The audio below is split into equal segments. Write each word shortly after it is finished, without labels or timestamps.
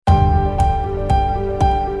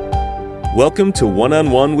Welcome to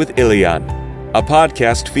One-on-One with Ilian, a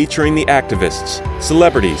podcast featuring the activists,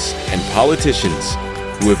 celebrities, and politicians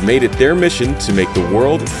who have made it their mission to make the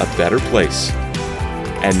world a better place.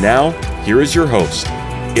 And now, here is your host,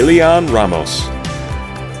 Ilian Ramos.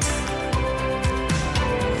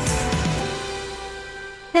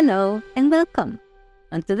 Hello and welcome.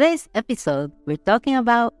 On today's episode, we're talking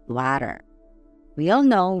about water. We all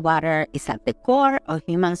know water is at the core of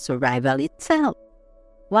human survival itself.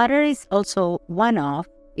 Water is also one of,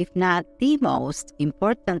 if not the most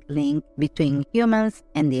important link between humans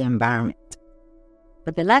and the environment.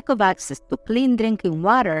 But the lack of access to clean drinking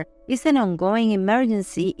water is an ongoing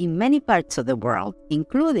emergency in many parts of the world,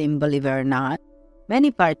 including, believe it or not,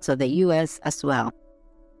 many parts of the U.S. as well.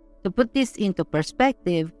 To put this into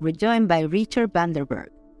perspective, we're joined by Richard Vanderburg,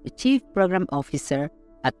 the Chief Program Officer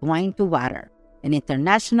at Wine to Water, an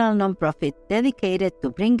international nonprofit dedicated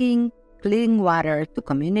to bringing clean water to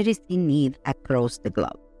communities in need across the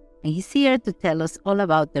globe. And he's here to tell us all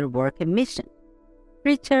about their work and mission.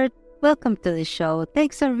 Richard, welcome to the show.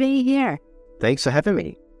 Thanks for being here. Thanks for having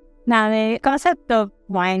me. Now, the concept of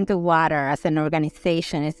Wine to Water as an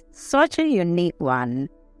organization is such a unique one.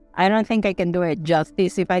 I don't think I can do it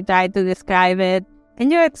justice if I try to describe it.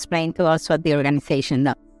 Can you explain to us what the organization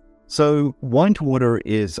does? So, Wine to Water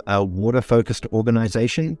is a water-focused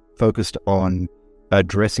organization focused on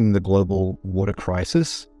addressing the global water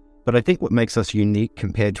crisis. But I think what makes us unique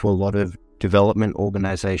compared to a lot of development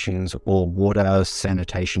organizations or water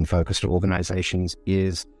sanitation focused organizations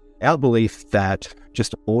is our belief that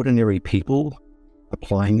just ordinary people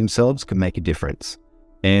applying themselves can make a difference.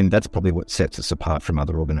 And that's probably what sets us apart from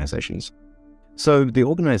other organizations. So the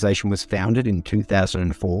organization was founded in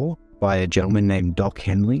 2004 by a gentleman named Doc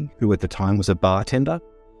Henley, who at the time was a bartender,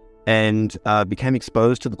 and became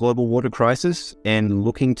exposed to the global water crisis and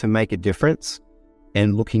looking to make a difference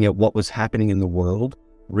and looking at what was happening in the world,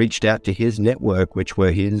 reached out to his network, which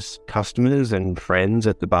were his customers and friends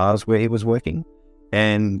at the bars where he was working,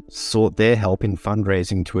 and sought their help in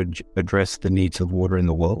fundraising to address the needs of water in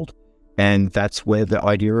the world. And that's where the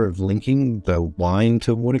idea of linking the wine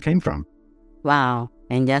to water came from. Wow.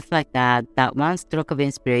 And just like that, that one stroke of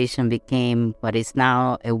inspiration became what is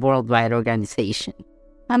now a worldwide organization.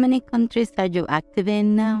 How many countries are you active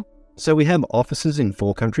in now? So we have offices in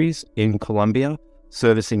 4 countries: in Colombia,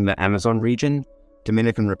 servicing the Amazon region,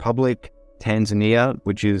 Dominican Republic, Tanzania,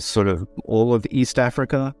 which is sort of all of East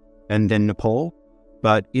Africa, and then Nepal.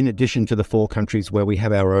 But in addition to the 4 countries where we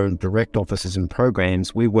have our own direct offices and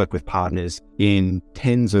programs, we work with partners in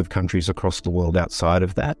tens of countries across the world outside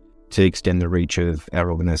of that to extend the reach of our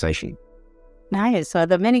organization. Nice. So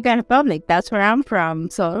Dominican Republic, that's where I'm from.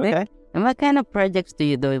 So, Okay. And what kind of projects do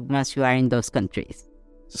you do once you are in those countries?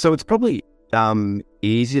 So it's probably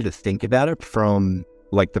easier to think about it from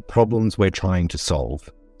like the problems we're trying to solve.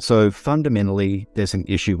 So fundamentally, there's an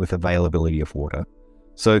issue with availability of water.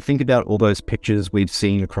 So think about all those pictures we've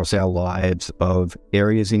seen across our lives of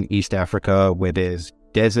areas in East Africa where there's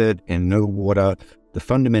desert and no water. The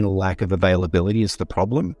fundamental lack of availability is the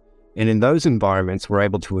problem. And in those environments, we're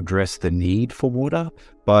able to address the need for water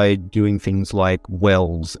by doing things like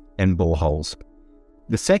wells and boreholes.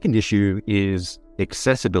 The second issue is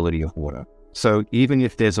accessibility of water. So even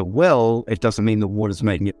if there's a well, it doesn't mean the water's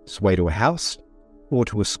making its way to a house or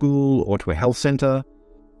to a school or to a health center.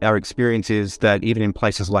 Our experience is that even in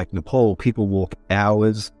places like Nepal, people walk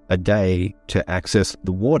hours a day to access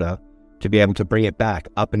the water to be able to bring it back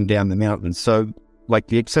up and down the mountains. So like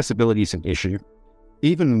the accessibility is an issue.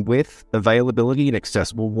 Even with availability and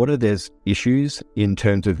accessible water, there's issues in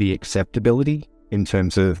terms of the acceptability, in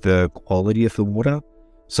terms of the quality of the water.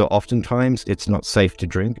 So oftentimes it's not safe to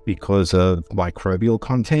drink because of microbial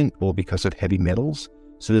content or because of heavy metals.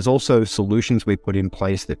 So there's also solutions we put in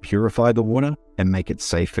place that purify the water and make it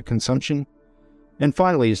safe for consumption. And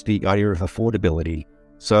finally is the idea of affordability.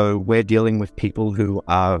 So we're dealing with people who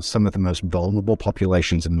are some of the most vulnerable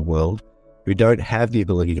populations in the world, who don't have the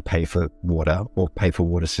ability to pay for water or pay for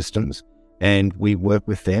water systems. And we work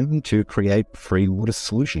with them to create free water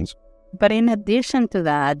solutions. But in addition to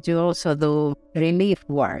that, you also do relief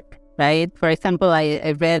work, right? For example,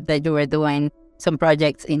 I read that you were doing some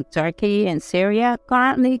projects in Turkey and Syria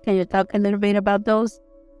currently. Can you talk a little bit about those?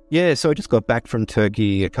 Yeah, so I just got back from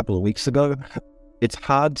Turkey a couple of weeks ago. It's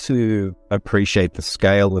hard to appreciate the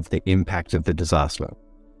scale of the impact of the disaster.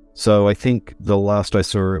 So I think the last I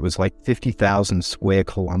saw, it was like 50,000 square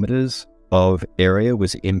kilometers of area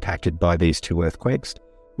was impacted by these 2 earthquakes,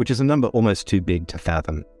 which is a number almost too big to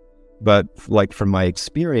fathom. But like from my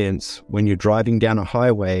experience, when you're driving down a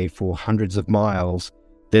highway for hundreds of miles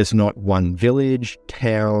There's not one village,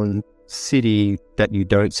 town, city that you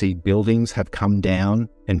don't see buildings have come down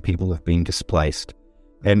and people have been displaced.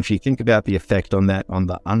 And if you think about the effect on that, on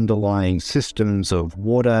the underlying systems of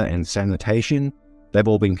water and sanitation, they've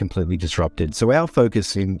all been completely disrupted. So our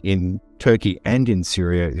focus in Turkey and in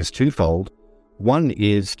Syria is twofold. One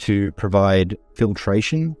is to provide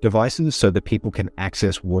filtration devices so that people can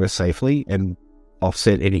access water safely and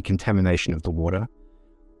offset any contamination of the water.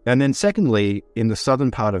 And then secondly, in the southern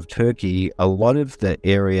part of Turkey, a lot of the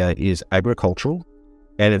area is agricultural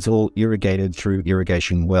and it's all irrigated through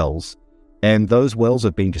irrigation wells. And those wells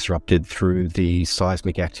have been disrupted through the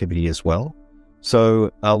seismic activity as well. So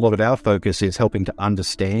a lot of our focus is helping to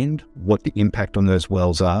understand what the impact on those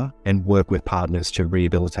wells are and work with partners to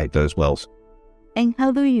rehabilitate those wells. And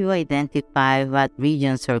how do you identify what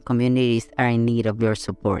regions or communities are in need of your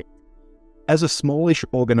support? As a smallish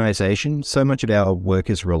organization, so much of our work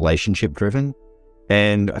is relationship driven.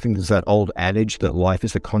 And I think there's that old adage that life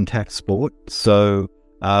is a contact sport. So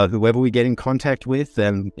whoever we get in contact with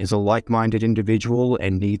and is a like-minded individual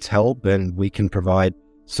and needs help and we can provide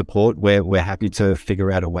support, we're happy to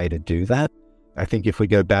figure out a way to do that. I think if we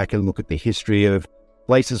go back and look at the history of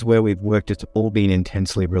places where we've worked, it's all been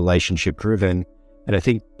intensely relationship driven. And I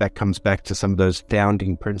think that comes back to some of those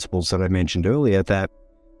founding principles that I mentioned earlier, that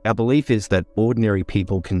our belief is that ordinary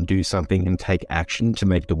people can do something and take action to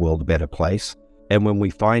make the world a better place. And when we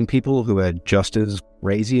find people who are just as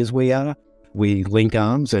crazy as we are, we link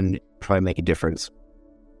arms and try and make a difference.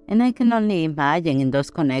 And I can only imagine in those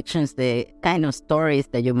connections the kind of stories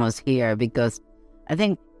that you must hear, because I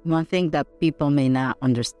think one thing that people may not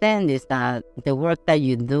understand is that the work that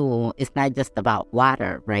you do is not just about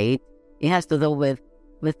water, right? It has to do with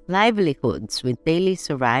livelihoods, with daily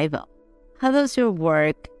survival. How does your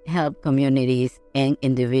work help communities and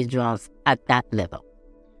individuals at that level?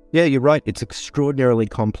 Yeah, you're right. It's extraordinarily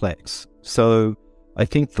complex. So I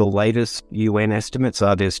think the latest UN estimates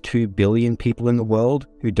are there's 2 billion people in the world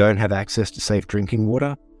who don't have access to safe drinking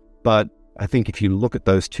water. But I think if you look at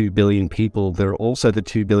those 2 billion people, there are also the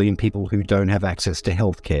 2 billion people who don't have access to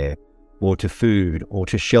healthcare or to food or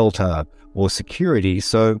to shelter or security.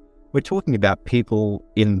 So we're talking about people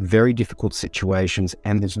in very difficult situations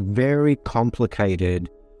and this very complicated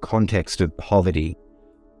context of poverty.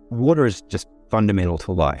 Water is just fundamental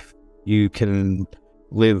to life. You can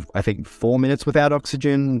live, I think, 4 minutes without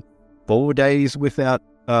oxygen, 4 days without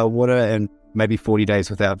water, and maybe 40 days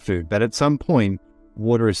without food. But at some point,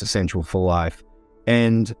 water is essential for life.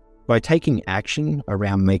 And by taking action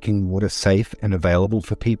around making water safe and available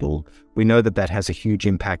for people, we know that that has a huge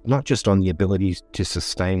impact, not just on the ability to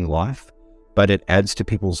sustain life, but it adds to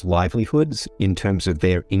people's livelihoods in terms of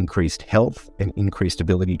their increased health and increased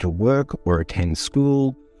ability to work or attend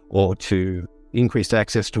school, or to increased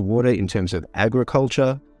access to water in terms of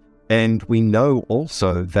agriculture. And we know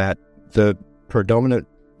also that the predominant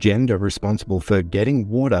gender responsible for getting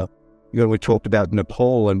water, we talked about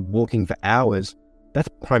Nepal and walking for hours, that's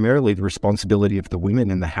primarily the responsibility of the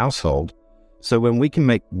women in the household. So when we can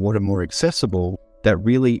make water more accessible, that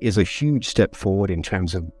really is a huge step forward in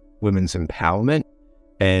terms of women's empowerment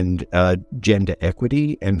and gender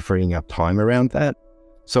equity and freeing up time around that.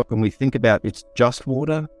 So when we think about it's just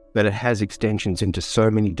water, but it has extensions into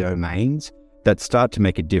so many domains that start to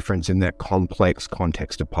make a difference in that complex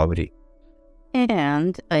context of poverty.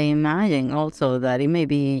 And I imagine also that it may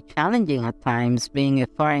be challenging at times being a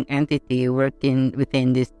foreign entity working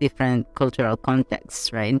within these different cultural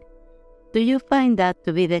contexts, right? Do you find that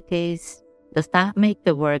to be the case? Does that make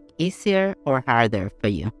the work easier or harder for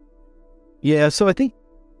you? Yeah, so I think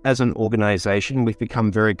as an organization, we've become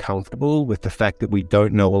very comfortable with the fact that we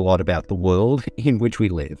don't know a lot about the world in which we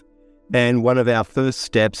live. And one of our first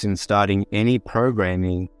steps in starting any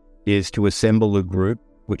programming is to assemble a group,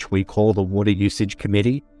 which we call the Water Usage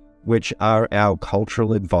Committee, which are our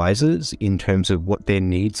cultural advisors in terms of what their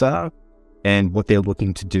needs are and what they're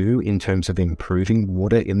looking to do in terms of improving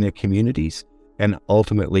water in their communities, and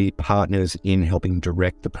ultimately partners in helping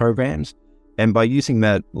direct the programs. And by using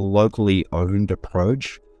that locally owned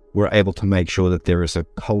approach, we're able to make sure that there is a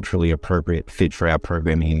culturally appropriate fit for our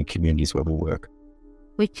programming in the communities where we work.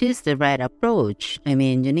 Which is the right approach. I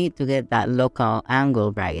mean, you need to get that local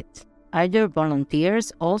angle right. Are your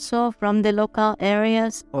volunteers also from the local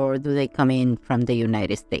areas, or do they come in from the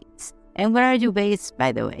United States? And where are you based,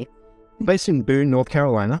 by the way? Based in Boone, North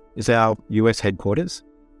Carolina, is our US headquarters.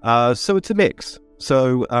 So it's a mix.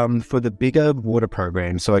 So for the bigger water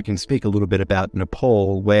programs, so I can speak a little bit about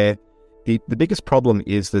Nepal, where the biggest problem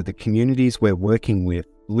is that the communities we're working with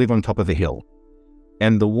live on top of a hill.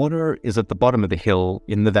 And the water is at the bottom of the hill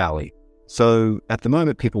in the valley. So at the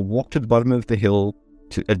moment, people walk to the bottom of the hill,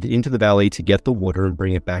 into the valley to get the water and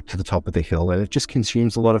bring it back to the top of the hill. And it just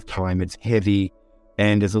consumes a lot of time. It's heavy,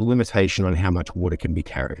 and there's a limitation on how much water can be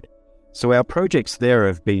carried. So our projects there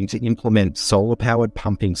have been to implement solar-powered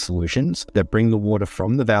pumping solutions that bring the water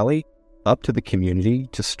from the valley up to the community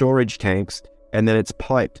to storage tanks, and then it's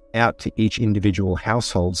piped out to each individual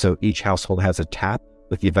household, so each household has a tap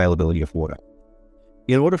with the availability of water.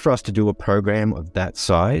 In order for us to do a program of that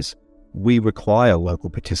size, we require local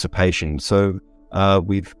participation. So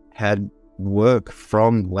we've had work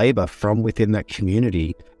from labor from within that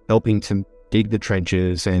community, helping to dig the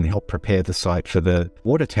trenches and help prepare the site for the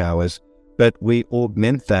water towers. But we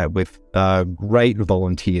augment that with great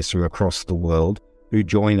volunteers from across the world who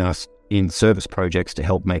join us in service projects to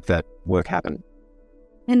help make that work happen.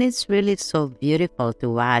 And it's really so beautiful to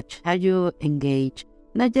watch how you engage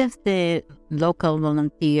not just the local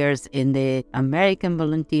volunteers and the American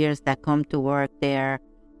volunteers that come to work there,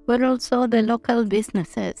 but also the local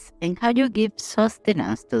businesses and how you give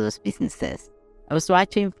sustenance to those businesses. I was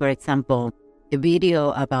watching, for example, a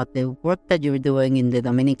video about the work that you're doing in the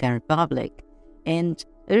Dominican Republic, and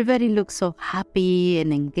everybody looks so happy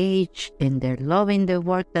and engaged, and they're loving the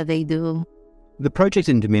work that they do. The project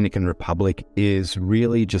in Dominican Republic is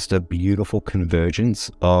really just a beautiful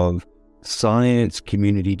convergence of science,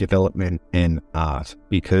 community development, and art,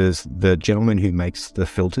 because the gentleman who makes the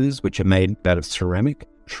filters, which are made out of ceramic,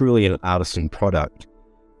 truly an artisan product.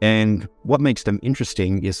 And what makes them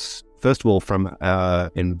interesting is, first of all, from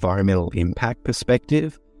an environmental impact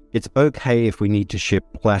perspective, it's okay if we need to ship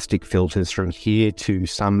plastic filters from here to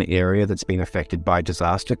some area that's been affected by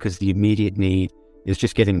disaster, because the immediate need is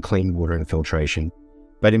just getting clean water and filtration.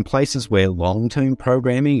 But in places where long-term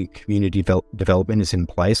programming and community development is in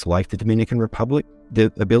place, like the Dominican Republic,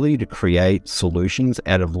 the ability to create solutions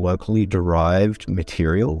out of locally derived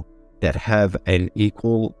material that have an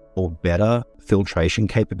equal or better filtration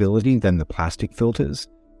capability than the plastic filters,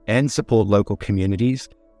 and support local communities,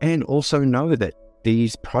 and also know that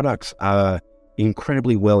these products are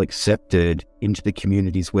incredibly well accepted into the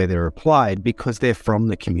communities where they're applied because they're from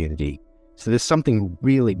the community. So there's something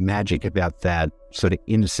really magic about that sort of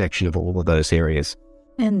intersection of all of those areas.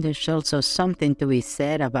 And there's also something to be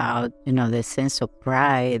said about, the sense of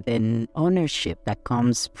pride and ownership that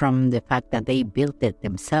comes from the fact that they built it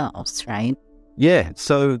themselves, right? Yeah,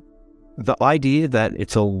 so the idea that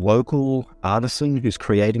it's a local artisan who's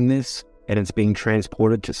creating this and it's being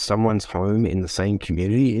transported to someone's home in the same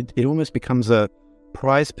community, it almost becomes a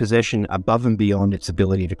prized possession above and beyond its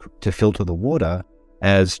ability to filter the water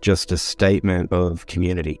as just a statement of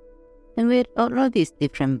community. And with all of these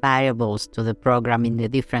different variables to the program in the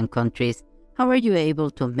different countries, how are you able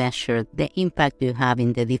to measure the impact you have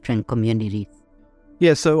in the different communities?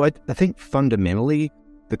 Yeah, so I think fundamentally,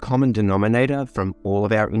 the common denominator from all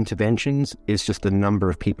of our interventions is just the number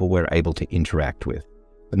of people we're able to interact with,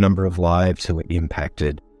 the number of lives who are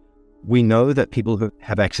impacted. We know that people who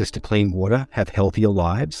have access to clean water have healthier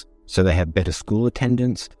lives, so they have better school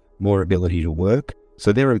attendance, more ability to work.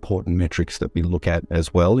 So they're important metrics that we look at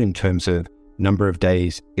as well in terms of number of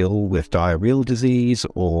days ill with diarrheal disease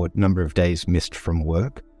or number of days missed from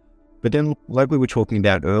work. But then, like we were talking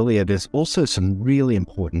about earlier, there's also some really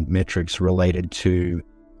important metrics related to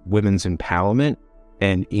women's empowerment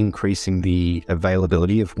and increasing the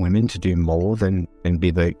availability of women to do more than and be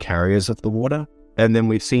the carriers of the water. And then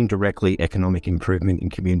we've seen directly economic improvement in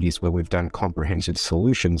communities where we've done comprehensive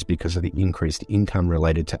solutions because of the increased income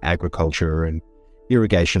related to agriculture and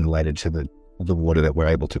irrigation related to the water that we're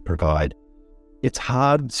able to provide. It's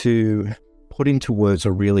hard to put into words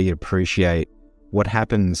or really appreciate what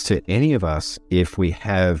happens to any of us if we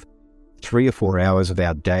have 3 or 4 hours of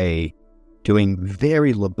our day doing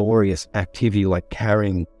very laborious activity like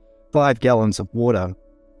carrying 5 gallons of water,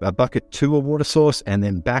 a bucket to a water source and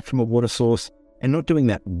then back from a water source, and not doing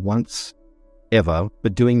that once ever,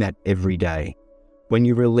 but doing that every day. When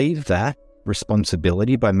you relieve that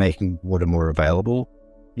responsibility by making water more available,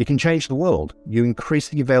 you can change the world. You increase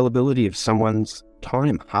the availability of someone's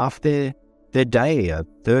time. Half their day, a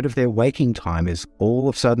third of their waking time is all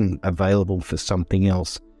of a sudden available for something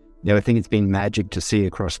else. I think it's been magic to see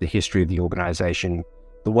across the history of the organization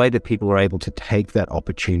the way that people are able to take that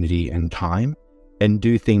opportunity and time and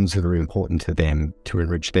do things that are important to them to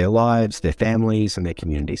enrich their lives, their families, and their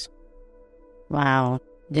communities. Wow.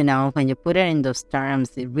 When you put it in those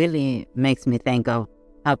terms, it really makes me think of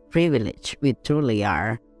how privileged we truly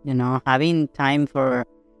are. Having time for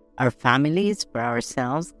our families, for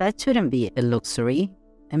ourselves, that shouldn't be a luxury.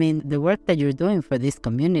 The work that you're doing for these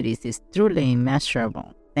communities is truly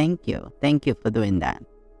immeasurable. Thank you. Thank you for doing that.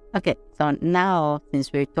 Okay, so now,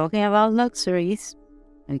 since we're talking about luxuries,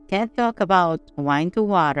 We can't talk about wine to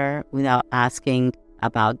water without asking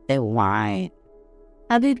about the wine.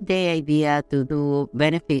 How did the idea to do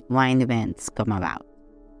benefit wine events come about?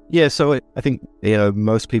 Yeah, so I think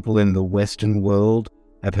most people in the Western world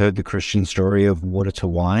have heard the Christian story of water to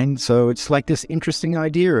wine. So it's like this interesting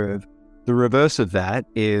idea of the reverse of that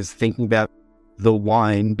is thinking about the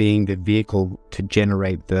wine being the vehicle to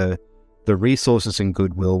generate the resources and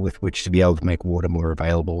goodwill with which to be able to make water more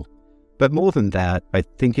available. But more than that, I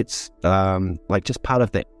think it's like just part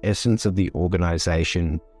of the essence of the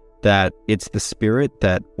organization, that it's the spirit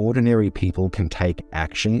that ordinary people can take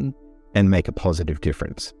action and make a positive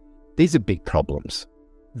difference. These are big problems.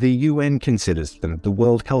 The UN considers them, the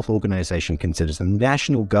World Health Organization considers them,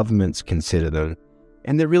 national governments consider them,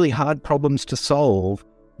 and they're really hard problems to solve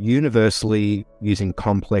universally using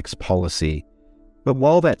complex policy. But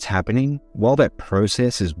while that's happening, while that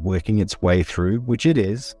process is working its way through, which it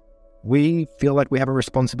is, we feel like we have a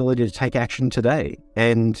responsibility to take action today,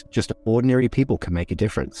 and just ordinary people can make a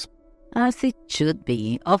difference. As it should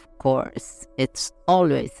be, of course. It's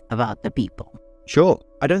always about the people. Sure.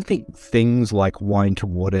 I don't think things like wine to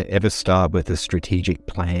water ever start with a strategic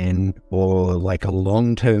plan or like a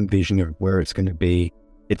long-term vision of where it's going to be.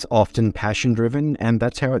 It's often passion-driven, and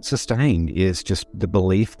that's how it's sustained, is just the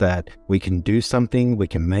belief that we can do something, we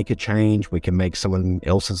can make a change, we can make someone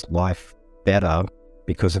else's life better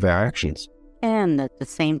because of our actions. And at the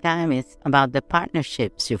same time, it's about the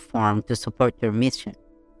partnerships you form to support your mission.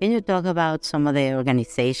 Can you talk about some of the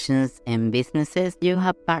organizations and businesses you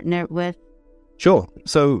have partnered with? Sure.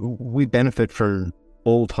 So we benefit from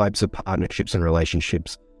all types of partnerships and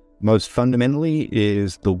relationships. Most fundamentally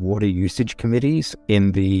is the water usage committees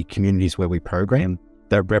in the communities where we program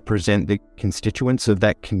that represent the constituents of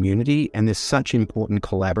that community. And they're such important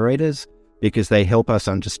collaborators because they help us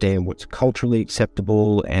understand what's culturally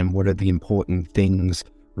acceptable and what are the important things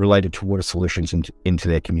related to water solutions into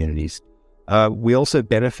their communities. We also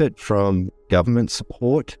benefit from government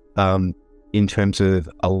support in terms of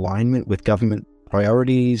alignment with government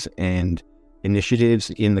priorities and initiatives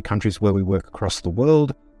in the countries where we work across the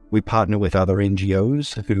world. We partner with other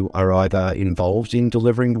NGOs who are either involved in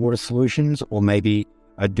delivering water solutions or maybe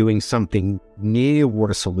are doing something near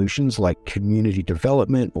water solutions like community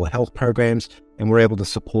development or health programs, and we're able to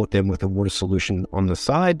support them with a water solution on the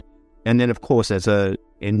side. And then, of course, as a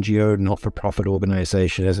NGO, not-for-profit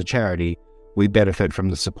organization, as a charity, we benefit from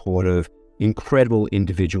the support of incredible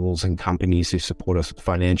individuals and companies who support us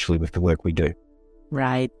financially with the work we do.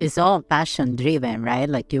 Right. It's all passion-driven, right?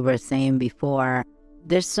 Like you were saying before,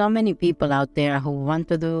 there's so many people out there who want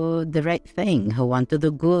to do the right thing, who want to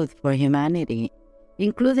do good for humanity,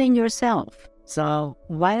 including yourself. So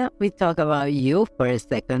why don't we talk about you for a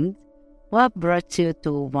second? What brought you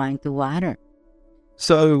to Wine to Water?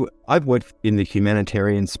 So I've worked in the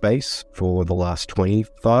humanitarian space for the last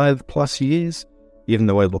 25 plus years, even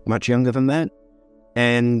though I look much younger than that.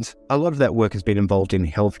 And a lot of that work has been involved in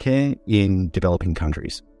healthcare in developing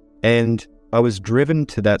countries. And I was driven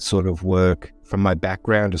to that sort of work from my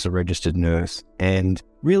background as a registered nurse and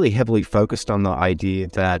really heavily focused on the idea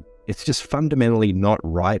that it's just fundamentally not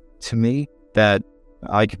right to me that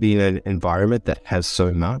I could be in an environment that has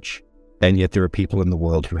so much, and yet there are people in the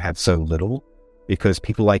world who have so little, because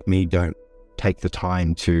people like me don't take the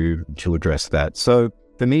time to address that. So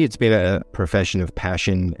for me, it's been a profession of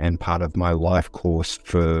passion and part of my life course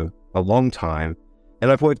for a long time.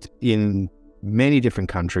 And I've worked in many different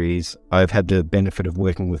countries. I've had the benefit of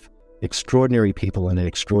working with extraordinary people and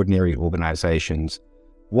extraordinary organizations.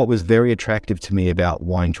 What was very attractive to me about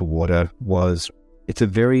Wine to Water was it's a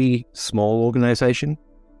very small organization,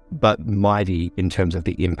 but mighty in terms of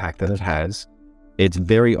the impact that it has. It's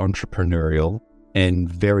very entrepreneurial and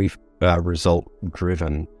very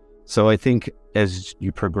result-driven. So I think as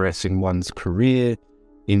you progress in one's career,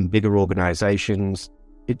 in bigger organizations,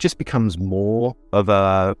 it just becomes more of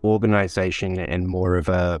a organization and more of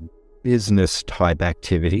a business type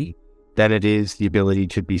activity than it is the ability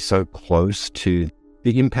to be so close to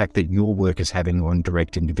the impact that your work is having on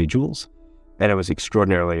direct individuals. And it was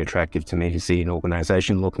extraordinarily attractive to me to see an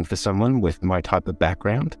organization looking for someone with my type of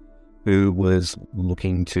background who was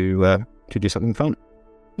looking to do something fun.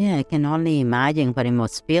 Yeah, I can only imagine what it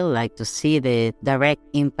must feel like to see the direct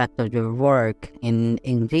impact of your work in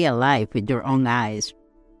real life with your own eyes.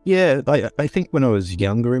 Yeah, I think when I was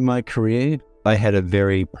younger in my career, I had a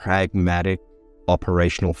very pragmatic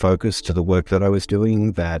operational focus to the work that I was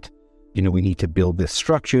doing, that, we need to build this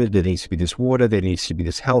structure, there needs to be this water, there needs to be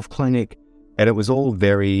this health clinic. And it was all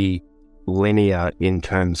very linear in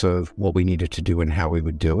terms of what we needed to do and how we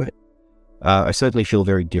would do it. I certainly feel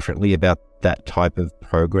very differently about that type of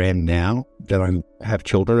program now that I have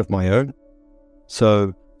children of my own.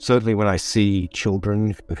 So certainly when I see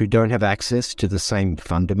children who don't have access to the same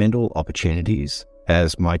fundamental opportunities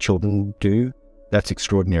as my children do, that's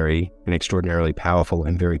extraordinary and extraordinarily powerful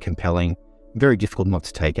and very compelling. Very difficult not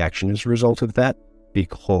to take action as a result of that,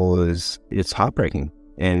 because it's heartbreaking.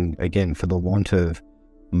 And again, for the want of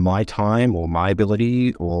my time or my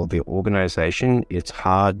ability or the organization, it's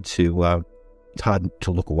hard to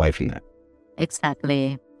look away from that.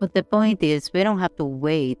 Exactly. But the point is, we don't have to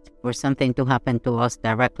wait for something to happen to us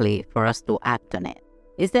directly for us to act on it.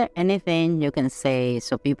 Is there anything you can say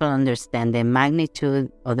so people understand the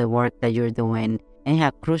magnitude of the work that you're doing and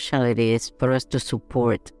how crucial it is for us to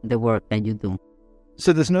support the work that you do?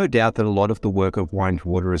 So there's no doubt that a lot of the work of Wine to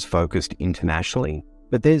Water is focused internationally,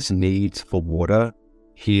 but there's needs for water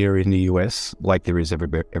here in the US like there is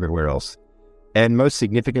everywhere else. And most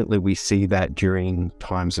significantly, we see that during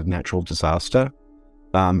times of natural disaster,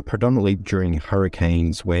 predominantly during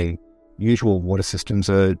hurricanes where usual water systems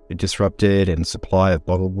are disrupted and supply of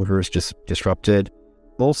bottled water is just disrupted.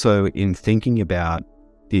 Also, in thinking about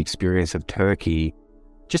the experience of Turkey,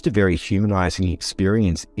 just a very humanizing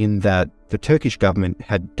experience in that the Turkish government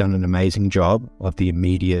had done an amazing job of the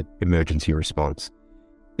immediate emergency response.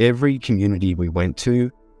 Every community we went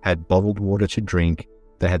to had bottled water to drink.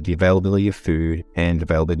 They had the availability of food and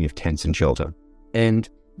availability of tents and shelter. And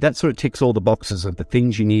that sort of ticks all the boxes of the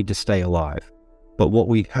things you need to stay alive. But what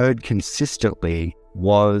we heard consistently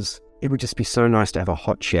was it would just be so nice to have a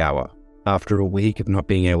hot shower. After a week of not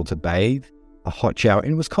being able to bathe, a hot shower,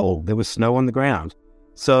 and it was cold. There was snow on the ground.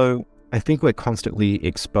 So I think we're constantly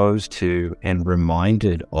exposed to and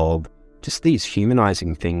reminded of just these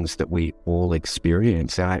humanizing things that we all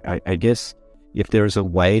experience. And I guess if there is a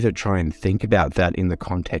way to try and think about that in the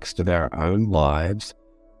context of our own lives,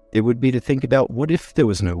 it would be to think about, what if there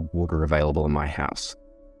was no water available in my house?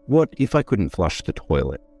 What if I couldn't flush the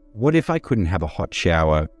toilet? What if I couldn't have a hot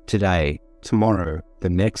shower today, tomorrow, the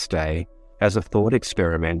next day, as a thought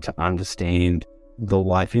experiment to understand the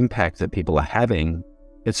life impact that people are having?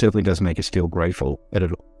 It certainly does make us feel grateful, but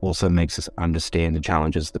it also makes us understand the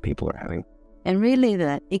challenges that people are having. And really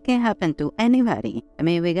that it can happen to anybody. I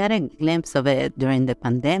mean, we got a glimpse of it during the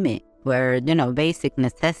pandemic where, basic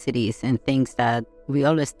necessities and things that we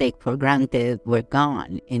always take for granted were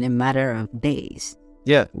gone in a matter of days.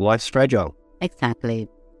 Yeah, life's fragile. Exactly.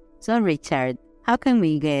 So, Richard, how can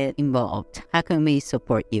we get involved? How can we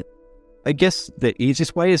support you? I guess the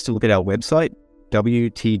easiest way is to look at our website,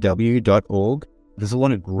 wtw.org. There's a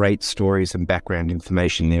lot of great stories and background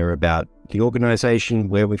information there about the organization,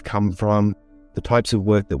 where we've come from, the types of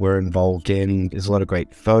work that we're involved in. There's a lot of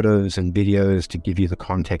great photos and videos to give you the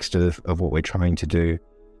context of what we're trying to do.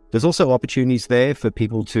 There's also opportunities there for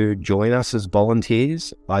people to join us as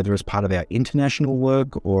volunteers, either as part of our international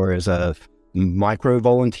work or as a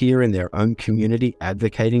micro-volunteer in their own community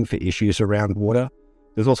advocating for issues around water.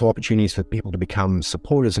 There's also opportunities for people to become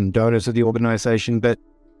supporters and donors of the organization. But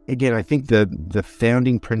again, I think the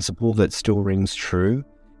founding principle that still rings true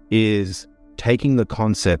is taking the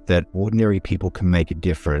concept that ordinary people can make a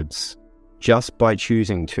difference just by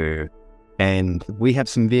choosing to. And we have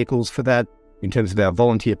some vehicles for that in terms of our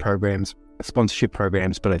volunteer programs, sponsorship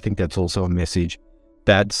programs, but I think that's also a message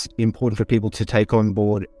that's important for people to take on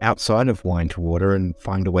board outside of Wine to Water and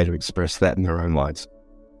find a way to express that in their own lives.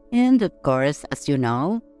 And of course, as you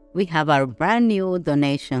know, we have our brand new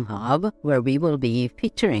donation hub where we will be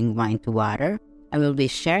featuring Wine to Water. I will be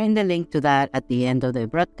sharing the link to that at the end of the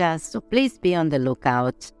broadcast, so please be on the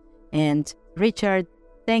lookout. And Richard,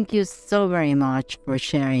 thank you so very much for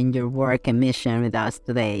sharing your work and mission with us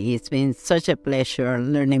today. It's been such a pleasure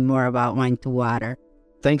learning more about Wine to Water.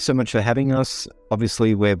 Thanks so much for having us.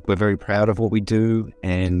 Obviously, we're very proud of what we do,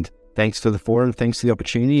 and thanks for the forum, thanks for the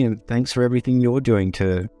opportunity, and thanks for everything you're doing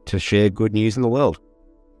to share good news in the world.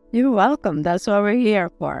 You're welcome. That's what we're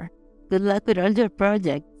here for. Good luck with all your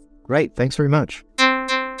projects. Great. Thanks very much.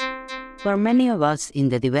 For many of us in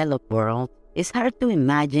the developed world, it's hard to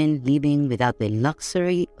imagine living without the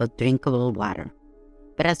luxury of drinkable water.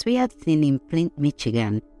 But as we have seen in Flint,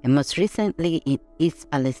 Michigan, and most recently in East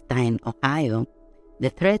Palestine, Ohio, the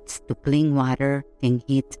threats to clean water can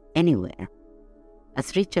hit anywhere.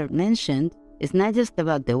 As Richard mentioned, it's not just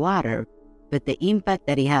about the water, but the impact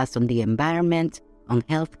that it has on the environment, on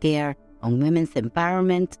healthcare, on women's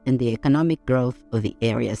empowerment, and the economic growth of the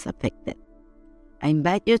areas affected. I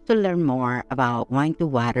invite you to learn more about Wine to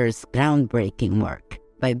Water's groundbreaking work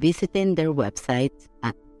by visiting their website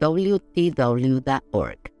at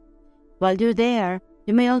wtw.org. While you're there,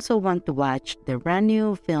 you may also want to watch the brand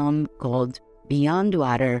new film called Beyond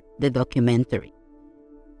Water, the documentary.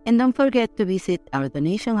 And don't forget to visit our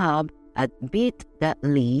donation hub at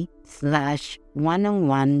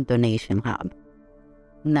bit.ly/one-on-one donation hub.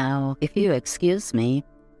 Now, if you excuse me,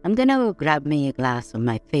 I'm gonna go grab me a glass of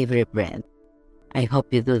my favorite bread. I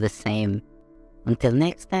hope you do the same. Until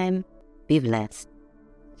next time, be blessed.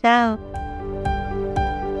 Ciao!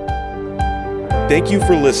 Thank you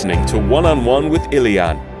for listening to One-on-One with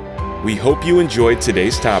Ilian. We hope you enjoyed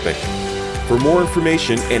today's topic. For more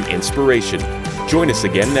information and inspiration, join us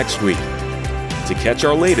again next week. To catch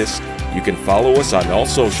our latest, you can follow us on all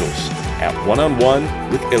socials at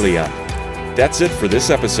One-on-One with Ilian. That's it for this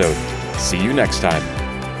episode. See you next time.